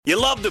You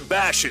love to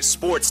bash his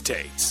sports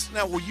takes.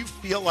 Now, will you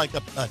feel like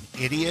an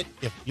idiot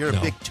if you're No,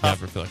 a big tough?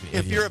 never feel like an if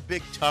idiot. you're a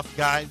big tough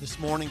guy this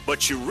morning,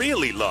 But you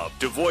really love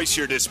to voice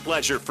your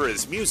displeasure for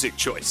his music he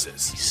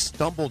choices.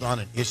 stumbled on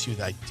an issue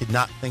that I did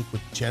not think would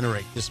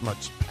generate this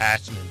much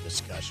passion and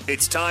discussion.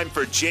 It's time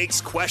for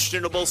Jake's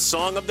questionable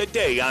song of the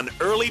day on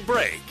Early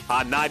Break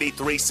on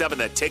 93.7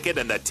 The Ticket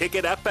and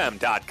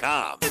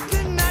theticketfm.com.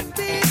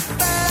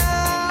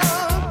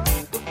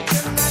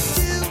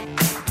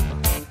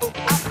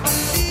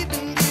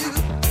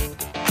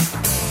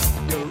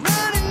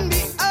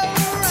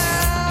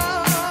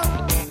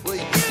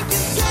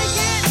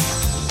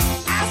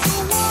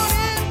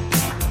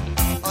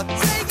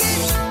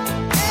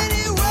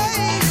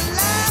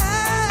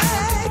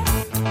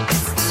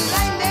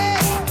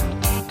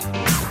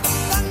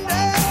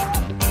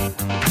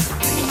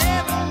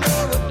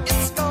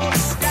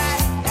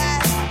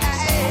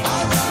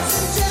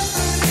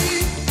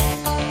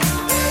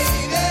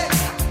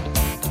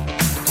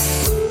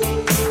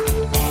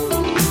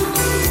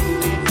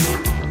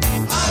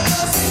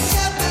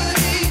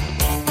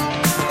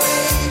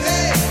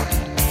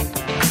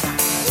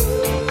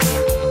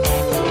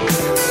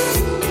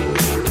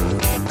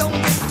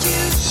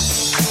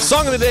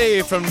 Song of the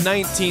day from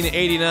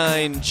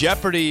 1989,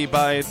 Jeopardy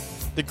by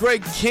the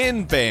Greg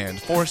Kihn Band.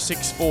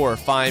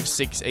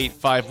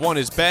 464-56851 1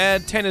 is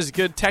bad, 10 is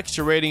good. Text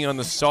your rating on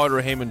the Sartor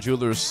Hamann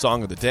Jewelers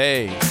Song of the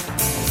Day.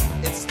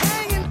 It's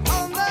hanging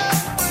on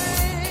the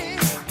wing.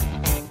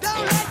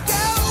 Don't let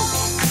go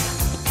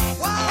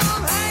while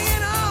I'm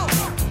hanging on.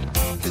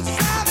 'Cause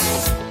I've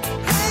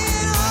been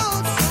hanging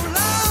on so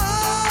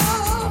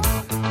long.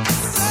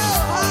 It's so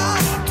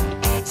hard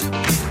to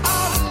be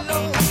all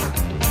alone.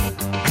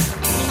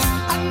 I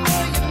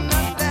know you're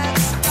not that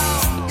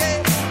strong.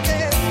 Yeah,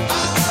 yeah. I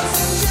was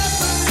in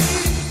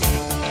jeopardy,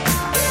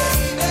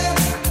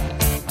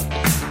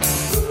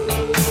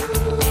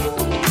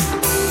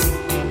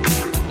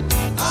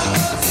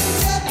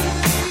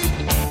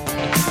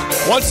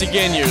 Once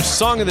again, your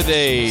Song of the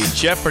Day,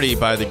 Jeopardy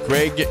by the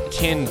Greg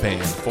Kihn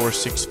Band.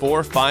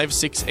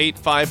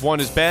 464-56851 1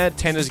 is bad,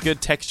 10 is good.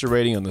 Text your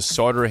rating on the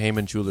Sartor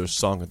Hamann Jewelers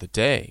Song of the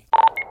Day.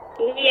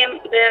 9,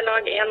 det är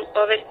lag 1,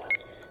 over.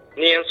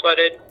 9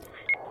 svarer.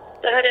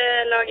 Det här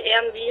är lag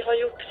 1, vi har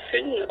gjort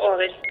funn,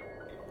 over.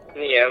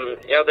 9,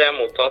 ja det er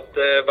mottatt.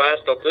 Hva er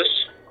status?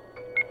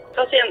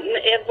 Patienten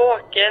är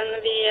vaken,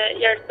 vi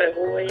hjälper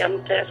henne hjem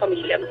til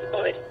familien,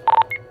 over.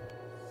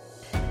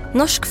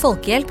 Norsk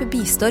Folkehjelp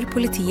bistår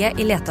politiet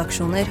i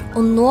leteaksjoner,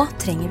 og nå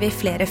trenger vi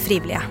flere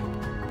frivillige.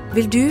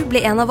 Vil du bli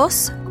en av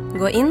oss?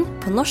 Gå inn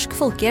på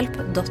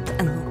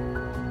norskfolkehjelp.no.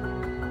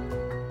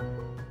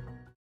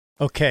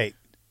 Okay,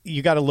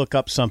 you got to look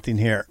up something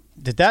here.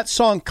 Did that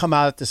song come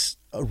out at this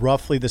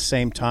roughly the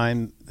same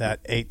time that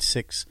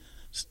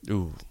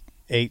 8672509?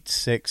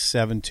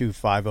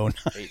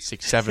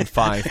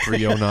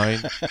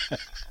 8675309.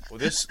 Well,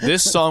 this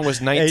song was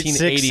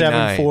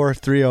 1989.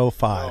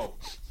 8674305.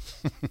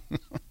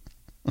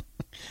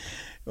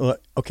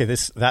 Okay,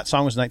 that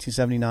song was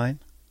 1979.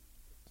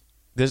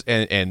 This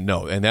and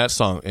that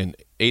song in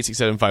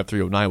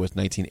 8675309 was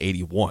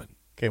 1981.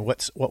 Okay,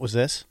 what was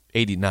this?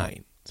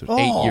 89. So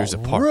Oh, 8 years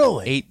apart.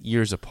 really? 8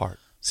 years apart.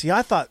 See,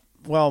 I thought,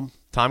 well,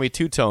 Tommy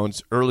Two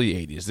Tones, early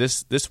 80s.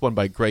 This one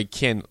by Greg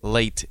Kihn,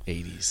 late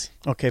 80s.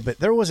 okay, but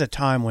there was a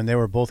time when they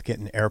were both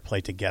getting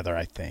airplay together,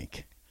 I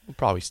think.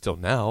 Probably still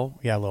now.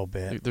 Yeah, a little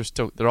bit.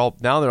 They're all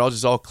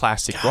just all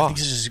classic God, I rock.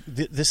 think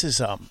this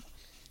is I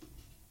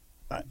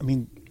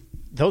mean,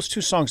 those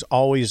two songs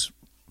always,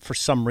 for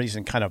some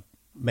reason, kind of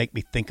make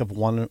me think of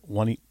one.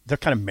 They're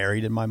kind of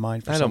married in my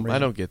mind for some reason. I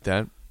don't get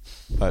that,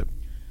 but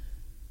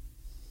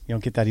You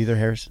don't get that either,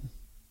 Harrison?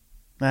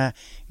 Nah,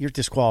 you're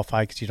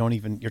disqualified because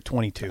you're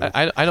 22.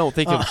 I don't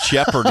think of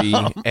Jeopardy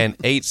and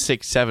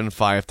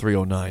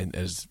 8675309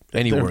 as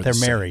anywhere. They're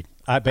married.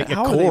 I bet you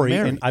How are they Corey,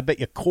 married? and I bet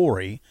you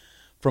Corey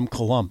from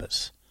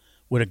Columbus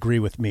would agree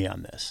with me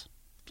on this.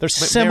 They're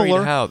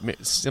similar. How?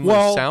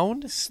 Similar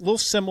sound? A little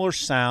similar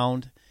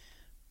sound.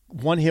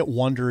 One hit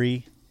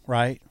wondery,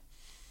 right?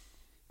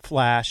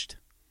 Flashed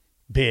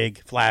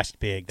big.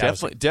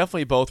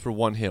 Definitely both were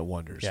one-hit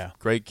wonders. Yeah.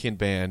 Greg Kihn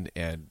Band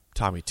and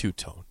Tommy Two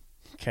Tone.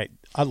 Okay,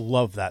 I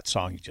love that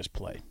song you just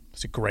played.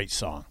 It's a great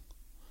song.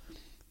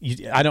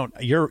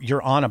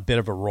 You're on a bit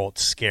of a roll.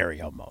 It's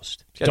scary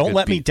almost. Got a Don't good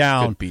let me beat-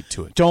 down. good beat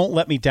to it. Don't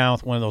let me down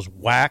with one of those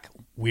whack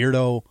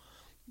weirdo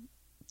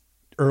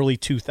early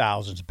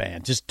 2000s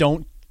band. Just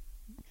don't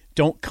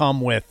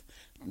come with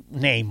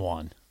name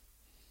one.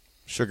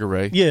 Sugar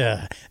Ray.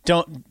 Yeah,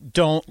 don't.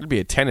 It'd be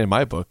a 10 in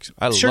my book.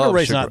 Sugar love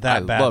Ray's Sugar. not that I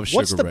bad. love Sugar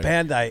What's the Ray.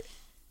 band that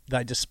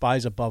I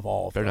despise above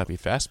all? Better not be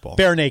Fastball.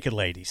 Bare Naked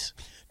Ladies.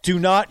 Do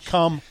not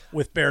come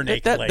with Bare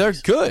Naked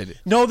Ladies. They're good.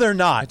 No, they're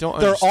not. I don't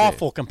They're understand.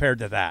 awful compared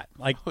to that.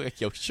 Like,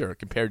 Yo, sure,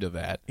 compared to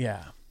that.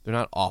 yeah, They're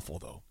not awful,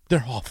 though.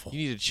 they're awful.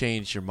 You need to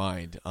change your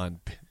mind on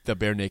the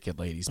Bare Naked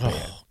Ladies band.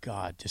 Oh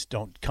God, just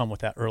don't come with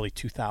that early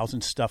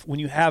 2000s stuff. When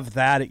you have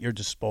that at your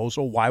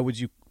disposal, why would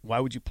you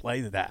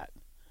play that?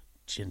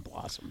 Gin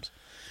Blossoms.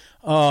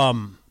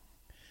 8.9.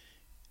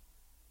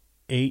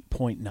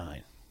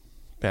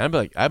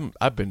 Man,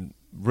 I've been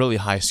really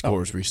high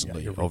scores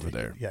recently you're over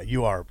ridiculous. there.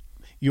 Yeah,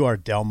 you are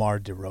Delmar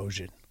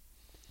DeRozan.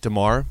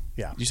 Demar?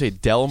 Yeah. Did you say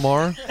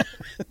Delmar?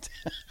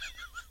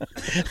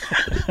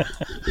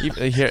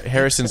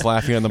 Harrison's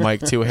laughing on the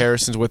mic too.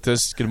 Harrison's with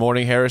us. Good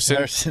morning, Harrison.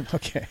 Harrison,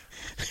 okay.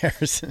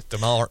 Harrison.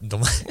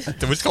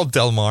 What's called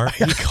Delmar?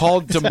 He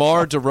called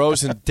Demar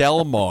DeRozan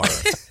Delmar.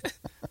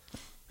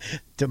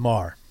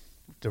 DeMar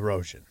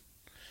DeRozan.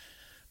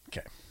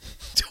 Okay.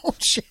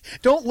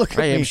 Don't look at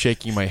me. I am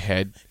shaking my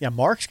head. Yeah,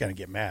 Mark's going to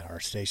get mad, our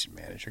station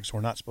manager, because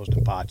we're not supposed to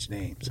botch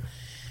names.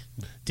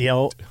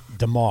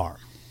 DeMar.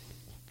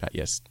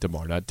 Yes,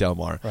 DeMar, not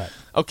Delmar. Right.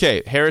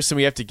 Okay, Harrison,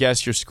 we have to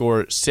guess your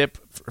score. Sip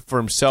for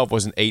himself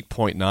was an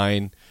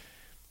 8.9.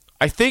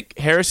 I think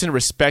Harrison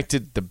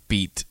respected the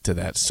beat to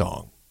that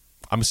song.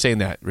 I'm saying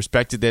that.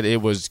 Respected that it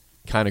was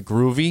kind of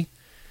groovy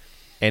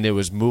and it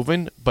was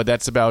moving, but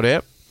that's about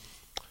it.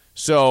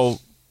 So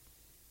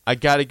I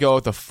got to go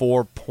with a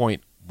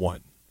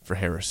 4.1 for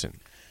Harrison.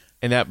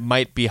 And that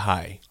might be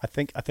high. I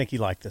think he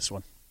liked this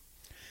one.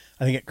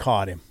 I think it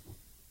caught him.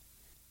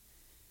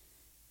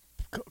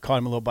 Caught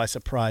him a little by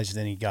surprise.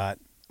 Then he got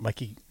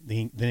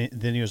then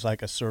he was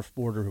like a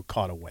surfboarder who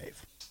caught a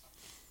wave.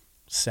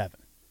 7.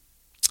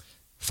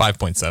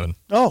 5.7.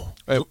 Oh,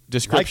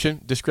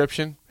 Description.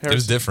 Harrison? It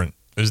was different.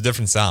 It was a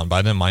different sound, but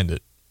I didn't mind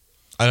it.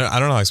 I don't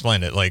know how to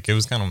explain it. Like, it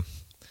was kind of,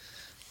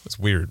 it's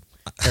weird.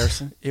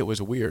 Harrison. It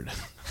was weird.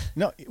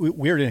 No,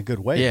 weird in a good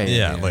way.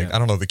 Yeah. I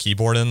don't know, the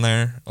keyboard in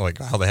there, like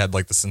how they had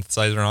like the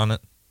synthesizer on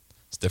it.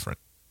 It's different.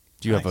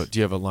 Do you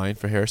have a line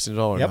for Harrison at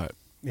all or not?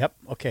 Yep.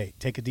 Okay.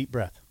 Take a deep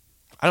breath.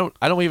 I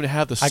don't even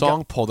have the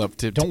song pulled up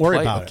to Don't worry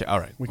play. about Okay, it. all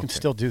right. We can Okay.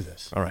 still do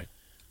this. All right.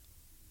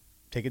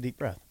 Take a deep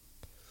breath.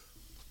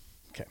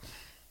 Okay.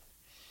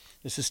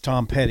 This is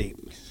Tom Petty.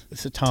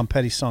 It's a Tom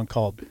Petty song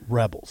called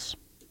Rebels.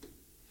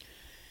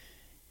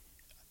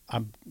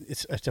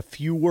 It's a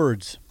few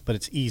words, but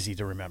it's easy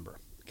to remember.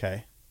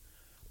 Okay.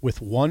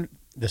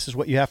 This is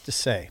what you have to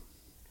say.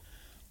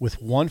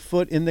 With 1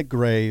 foot in the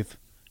grave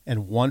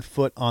and 1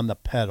 foot on the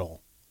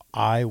pedal,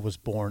 I was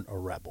born a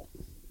rebel.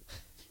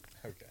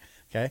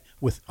 Okay.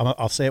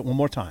 I'll say it one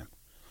more time.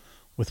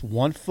 With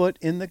 1 foot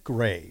in the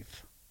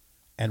grave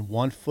and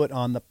 1 foot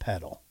on the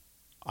pedal,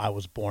 I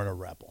was born a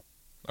rebel.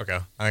 Okay,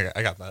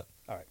 I got that.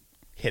 All right.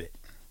 Hit it.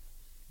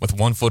 With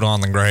 1 foot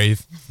on the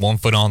grave, 1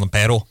 foot on the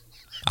pedal,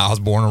 I was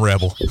born a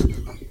rebel.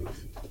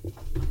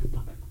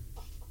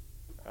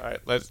 All right.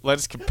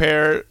 Let's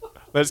compare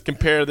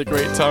the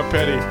great Tom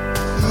Petty.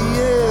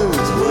 Yeah, with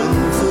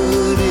 1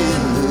 foot in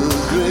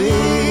the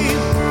grave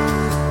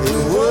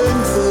and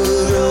 1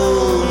 foot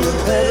on the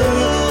pedal,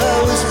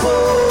 I was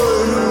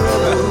born a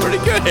rebel.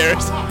 Pretty good,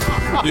 Harrison.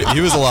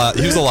 He was a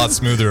lot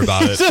smoother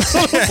about it.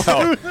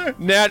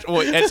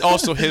 Well, it's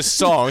also his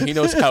song. He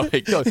knows how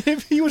it goes.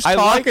 If he was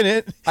talking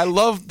it. I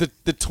love the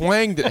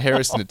twang that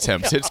Harrison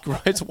attempts.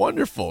 It's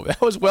wonderful. That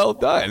was well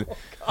done.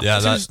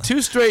 Yeah,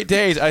 Two straight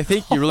days. I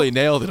think you really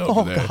nailed it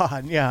over there. Oh,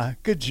 God. Yeah.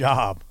 Good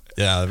job.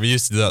 yeah. We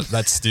used to do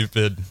that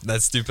stupid.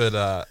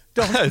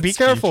 Don't be speech.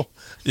 careful.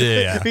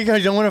 Yeah. Because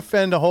you don't want to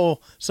offend a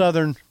whole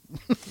Southern.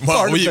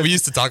 Well, we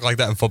used to talk like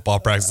that in football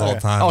practice all the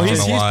time. Oh, I don't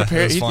know why.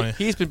 prepared. It was funny.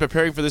 He's been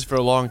preparing for this for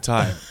a long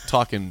time,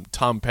 talking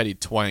Tom Petty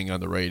twang on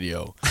the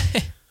radio.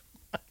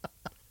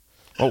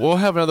 Well, we'll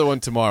have another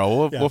one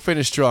tomorrow. We'll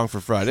finish strong for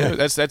Friday.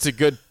 That's a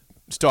good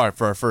start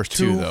for our first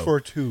two, though. 2 for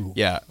 2.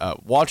 Yeah,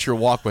 Watch Your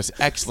Walk was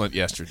excellent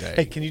yesterday.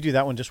 Hey, can you do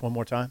that one just one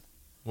more time?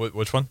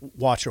 Which one?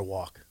 Watch or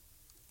walk.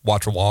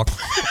 Watch or walk.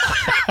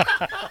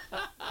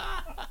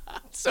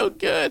 So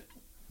good.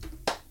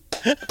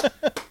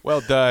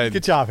 Well done.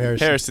 Good job,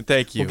 Harrison. Harrison,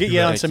 thank you. We'll get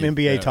you on Thank some you.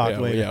 NBA talk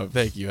later. Yeah,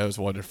 thank you. That was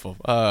wonderful.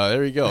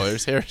 There you go.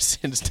 There's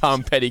Harrison's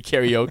Tom Petty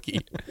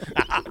karaoke.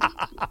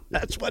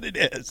 That's what it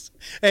is.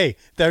 Hey,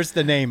 there's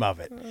the name of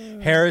it.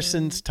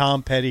 Harrison's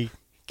Tom Petty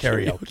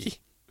karaoke.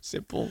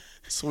 Simple,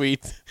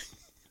 sweet,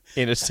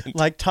 innocent.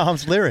 Like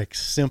Tom's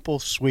lyrics. Simple,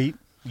 sweet,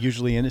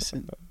 usually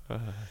innocent.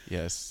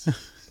 Yes,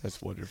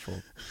 that's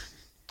wonderful.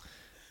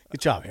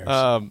 Good job,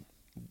 Harrison.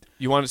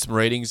 You wanted some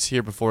ratings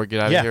here before we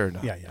get out of here? Or no?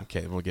 Yeah. Okay,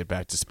 then we'll get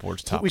back to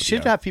sports topic. We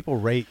should have people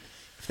rate.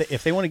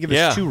 If they want to give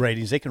us 2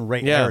 ratings, they can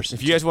rate Harrison.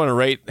 If you guys want to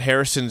rate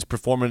Harrison's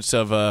performance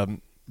of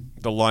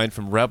the line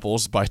from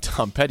Rebels by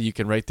Tom Petty, you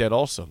can rate that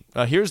also.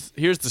 Here's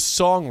the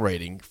song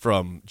rating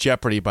from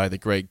Jeopardy by the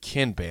Greg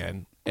Kihn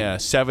Band.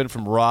 7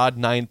 from Rod,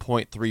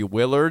 9.3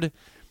 Willard.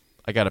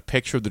 I got a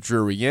picture of the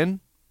Drury Inn.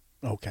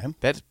 Okay.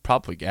 That's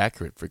probably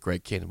accurate for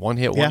Greg Kihn. One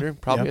hit wonder,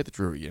 probably at the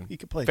Drury Inn. He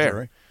could play Fair.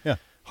 Drury. Yeah.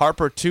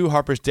 Harper 2,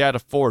 Harper's Dad a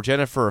 4,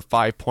 Jennifer a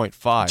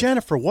 5.5.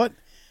 Jennifer, what?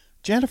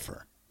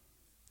 Jennifer.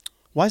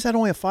 Why is that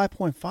only a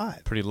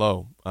 5.5? Pretty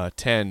low.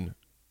 10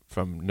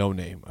 from No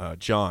Name.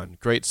 John,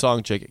 great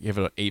song. Jake gave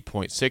it an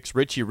 8.6.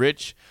 Richie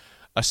Rich,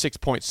 a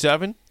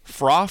 6.7.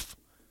 Froth,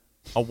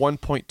 a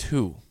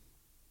 1.2.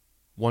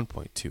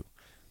 1.2.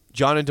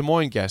 John in Des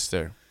Moines guessed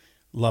there.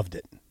 Loved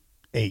it.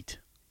 8.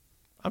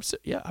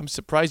 I'm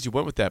surprised you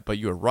went with that, but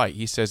you were right.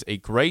 He says a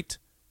great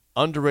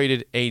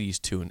underrated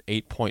 80s tune,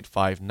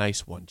 8.5.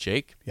 Nice one,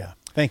 Jake. Yeah.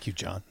 Thank you,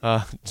 John.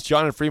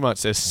 John in Fremont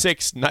says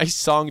 6. Nice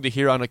song to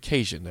hear on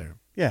occasion there.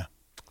 Yeah.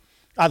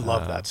 I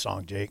love that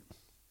song, Jake.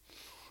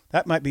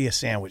 That might be a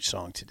sandwich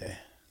song today.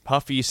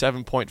 Puffy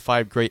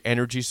 7.5. Great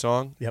energy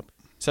song. Yep.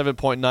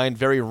 7.9.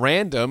 Very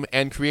random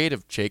and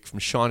creative, Jake, from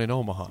Sean in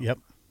Omaha. Yep.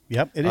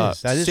 It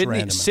is. That is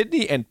random.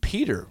 Sydney and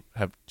Peter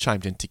have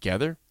chimed in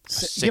together.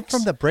 You're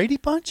from the Brady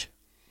Bunch?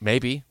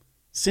 Maybe.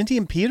 Cindy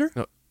and Peter?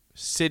 No,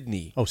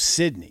 Sydney. Oh,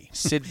 Sydney.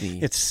 Sydney.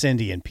 It's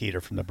Cindy and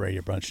Peter from the Brady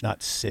Bunch,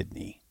 not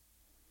Sydney.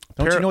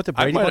 Don't you know what the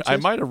Brady Bunch is? I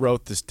might have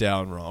wrote this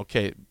down wrong.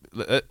 Okay,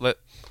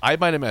 I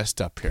might have messed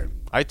up here.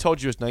 I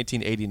told you it was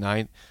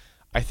 1989.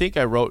 I think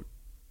I wrote,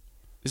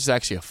 this is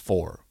actually a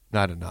 4,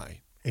 not a 9.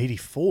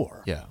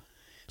 84? Yeah.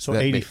 So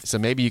So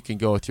maybe you can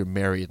go with your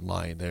married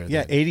line there.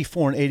 Yeah, then.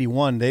 84 and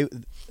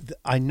 81.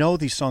 I know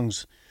these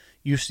songs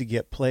used to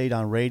get played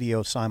on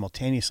radio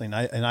simultaneously, and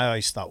I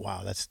always thought,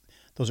 wow,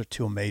 those are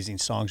two amazing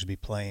songs to be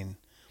playing.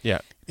 Yeah.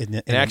 In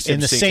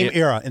the same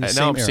era.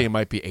 Now I'm saying it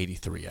might be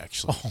 83,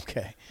 actually. Oh,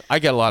 okay. I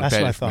got a lot of That's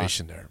bad what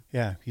information there.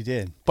 Yeah, you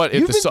did. But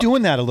You've been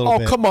doing that a little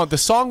bit. Oh, come on. The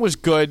song was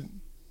good.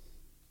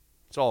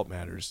 That's all that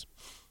matters.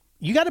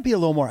 You got to be a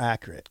little more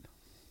accurate.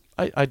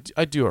 I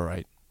do all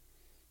right.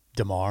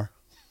 DeMar.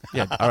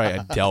 Yeah, all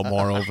right.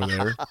 Delmar over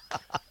there.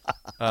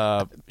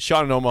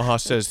 Sean in Omaha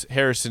says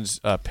Harrison's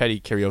petty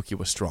karaoke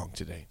was strong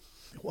today.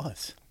 It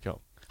was. Go.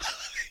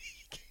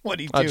 What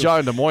did he do? John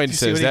in Des Moines did you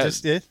says see what that. he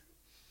just did?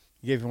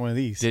 He gave him one of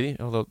these. Did he?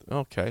 Although,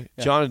 okay.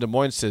 Yeah. John in Des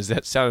Moines says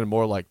that sounded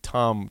more like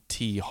Tom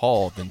T.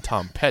 Hall than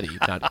Tom Petty.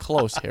 Not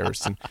close,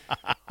 Harrison.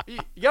 You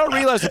got to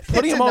realize we're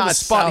putting It him did on the not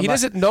spot. sound He like-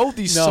 doesn't know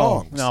these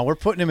songs. No, we're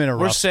putting him in a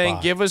rough We're saying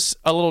spot. give us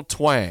a little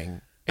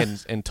twang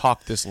and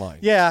talk this line.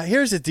 Yeah,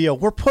 here's the deal.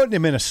 We're putting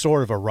him in a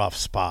sort of a rough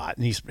spot,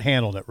 and he's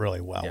handled it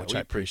really well, Yeah, which we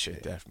I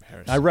appreciate that from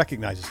Harrison. I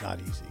recognize it's not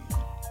easy.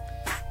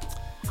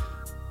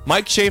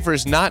 Mike Schaefer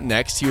is not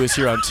next. He was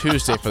here on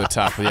Tuesday for the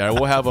top of the hour.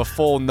 We'll have a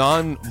full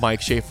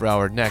non-Mike Schaefer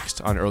hour next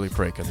on Early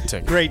Break on the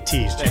Ticket. Great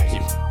tease, Jake.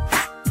 Thank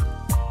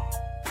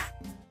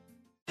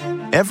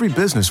you. Every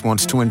business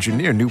wants to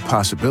engineer new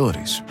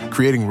possibilities,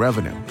 creating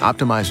revenue,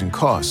 optimizing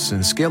costs,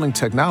 and scaling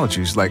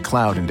technologies like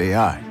cloud and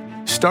AI.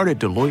 Start at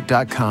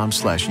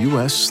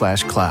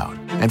Deloitte.com/US/cloud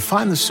and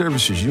find the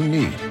services you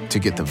need to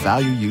get the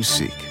value you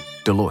seek.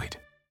 Deloitte.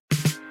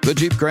 The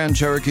Jeep Grand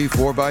Cherokee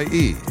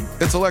 4xE.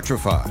 It's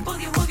electrified.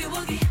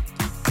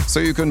 So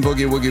you can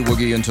boogie woogie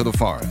woogie into the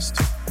forest.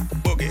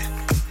 Boogie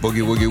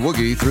woogie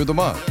woogie through the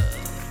mud.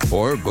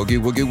 Or boogie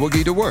woogie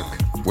woogie to work,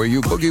 where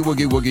you boogie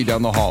woogie woogie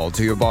down the hall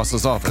to your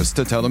boss's office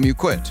to tell him you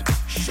quit.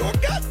 Sure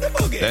got the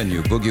boogie. Then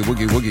you boogie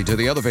woogie woogie to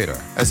the elevator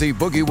as he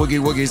boogie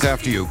woogie woogies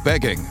after you,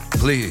 begging,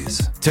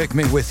 please, take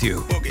me with you.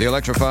 Boogie. The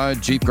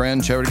electrified Jeep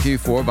Grand Cherokee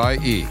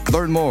 4xE.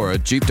 Learn more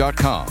at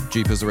Jeep.com.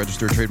 Jeep is a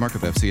registered trademark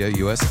of FCA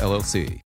US LLC.